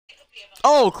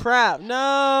Oh crap!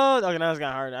 No. Okay, now it's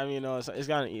got hard. I mean, no, it's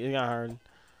got hard.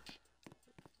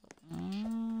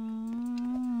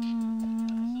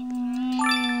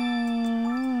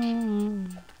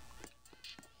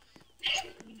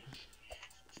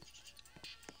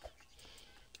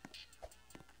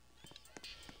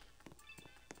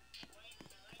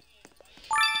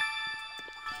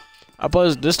 I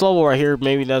suppose this level right here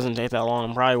maybe doesn't take that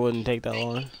long. Probably wouldn't take that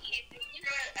long.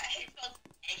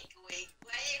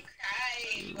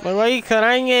 Like, why are you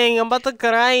crying? I'm about to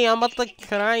cry. I'm about to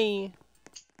cry.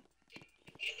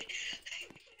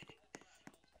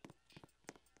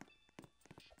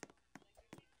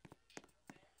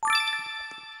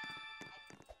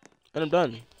 And I'm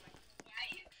done.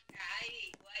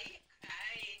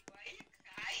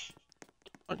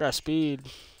 I got speed.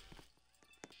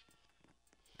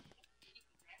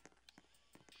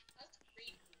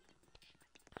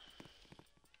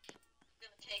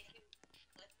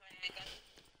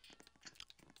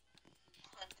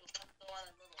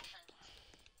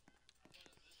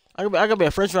 I could be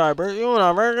a French fry, bro. You want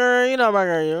a burger? You know a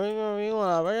burger. You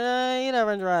want a burger? You know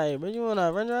French fry, but you want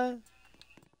a French fry?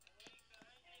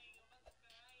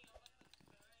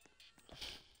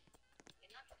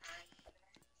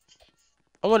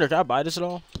 I wonder, can I buy this at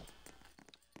all?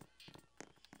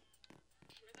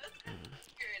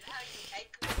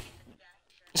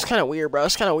 It's kind of weird, bro.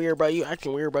 It's kind of weird, bro. You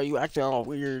acting weird, bro. You acting all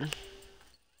weird.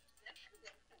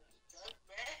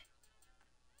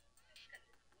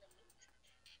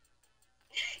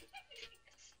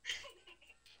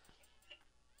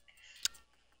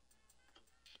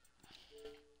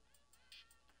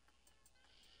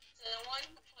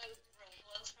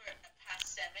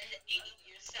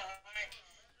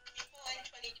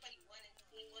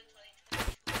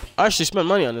 I actually spent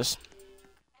money on this.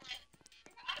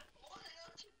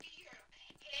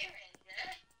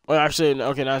 Well, actually,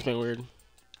 okay, now it's being weird.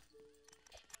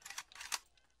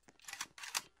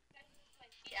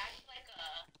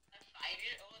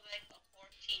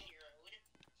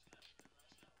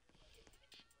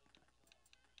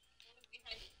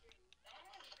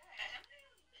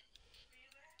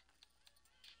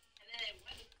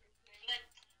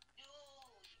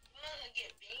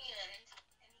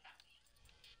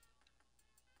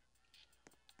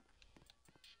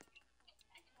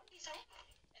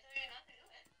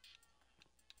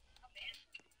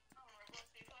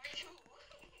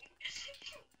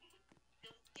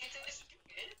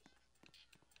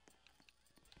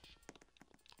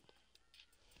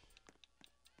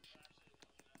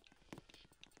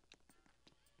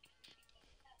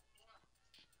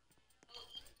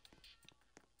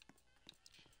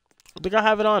 I think I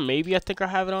have it on. Maybe I think I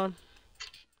have it on.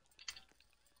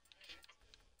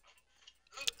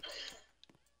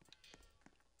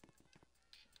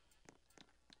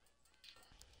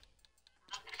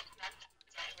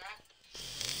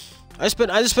 I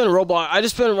just spent Roblox. I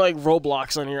just spent like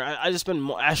Roblox on here. I just spent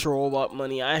actual Roblox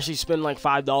money. I actually spent like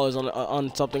 $5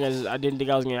 on something I didn't think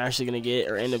I was actually gonna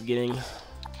get or end up getting.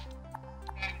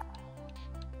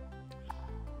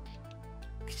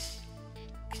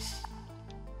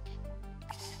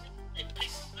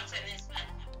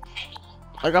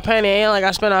 Like a penny. Like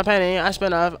I spent a penny. I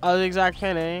spent a exact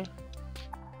penny.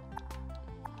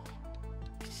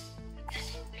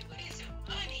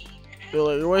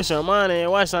 You're wasting money,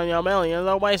 wasting your millions,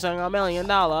 or wasting $1 million.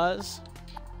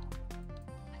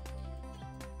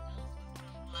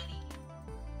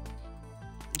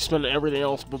 Spending everything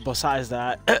else but besides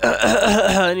that.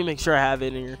 I need to make sure I have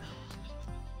it in here.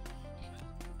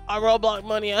 I Roblox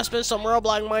money. I spent some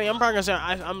Roblox money. I'm probably gonna say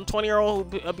I'm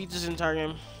 20-year-old who beat this entire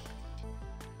game.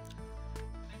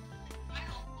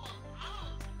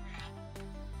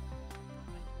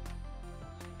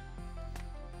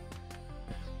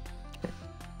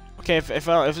 Okay, if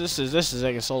this is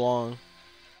taking so long.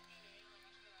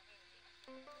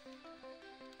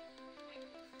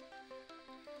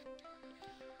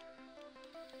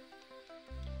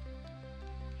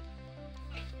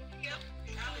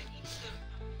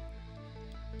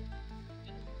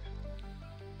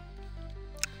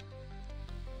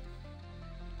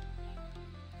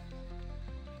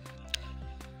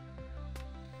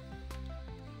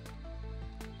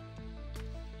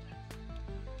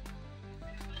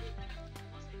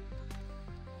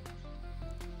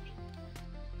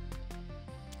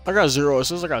 I got 0. As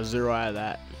soon as I got 0 out of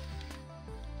that.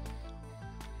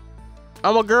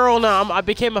 I'm a girl now. I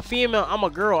became a female. I'm a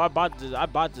girl. I bought this.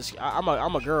 I'm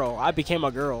a girl. I became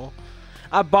a girl.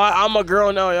 I'm a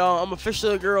girl now, y'all. I'm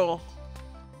officially a girl.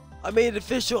 I made it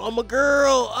official. I'm a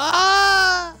girl.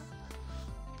 Ah!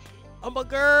 I'm a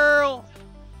girl.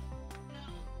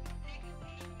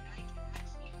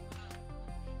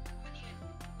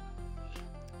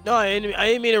 No, I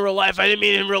didn't mean in real life. I didn't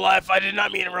mean in real life. I did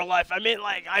not mean in real life. I meant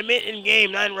in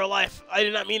game, not in real life. I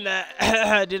did not mean that.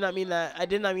 I did not mean that. I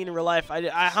did not mean in real life. I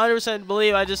 100%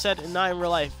 believe I just said not in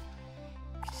real life.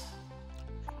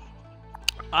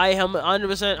 I am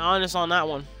 100% honest on that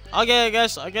one. Okay, I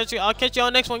guess I'll catch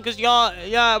y'all next one, cause y'all,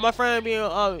 yeah, my friend being,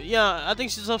 yeah, I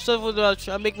think she's upset with trying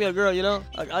to make me a girl, you know.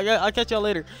 I'll catch y'all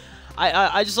later.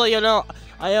 I just let you know.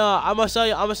 I'm gonna tell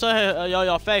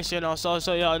y'all facts, you know, so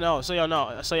y'all know, so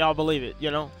y'all believe it, you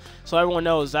know. So everyone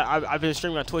knows that I've been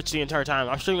streaming on Twitch the entire time.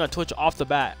 I'm streaming on Twitch off the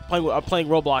bat. I'm playing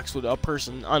Roblox with a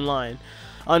person online,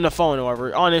 on the phone or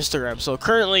whatever, on Instagram. So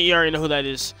currently, you already know who that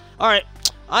is. All right.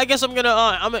 I guess I'm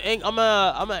gonna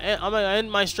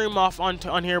end my stream off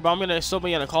on here, but I'm gonna still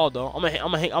be on a call though. I'm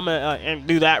gonna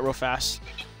do that real fast.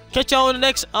 Catch y'all in the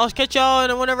next. I'll catch y'all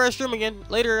in whenever I stream again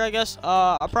later. I guess.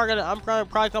 I'm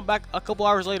probably come back a couple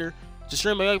hours later to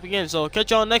stream again. So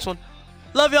catch y'all in the next one.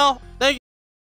 Love y'all. Thank you.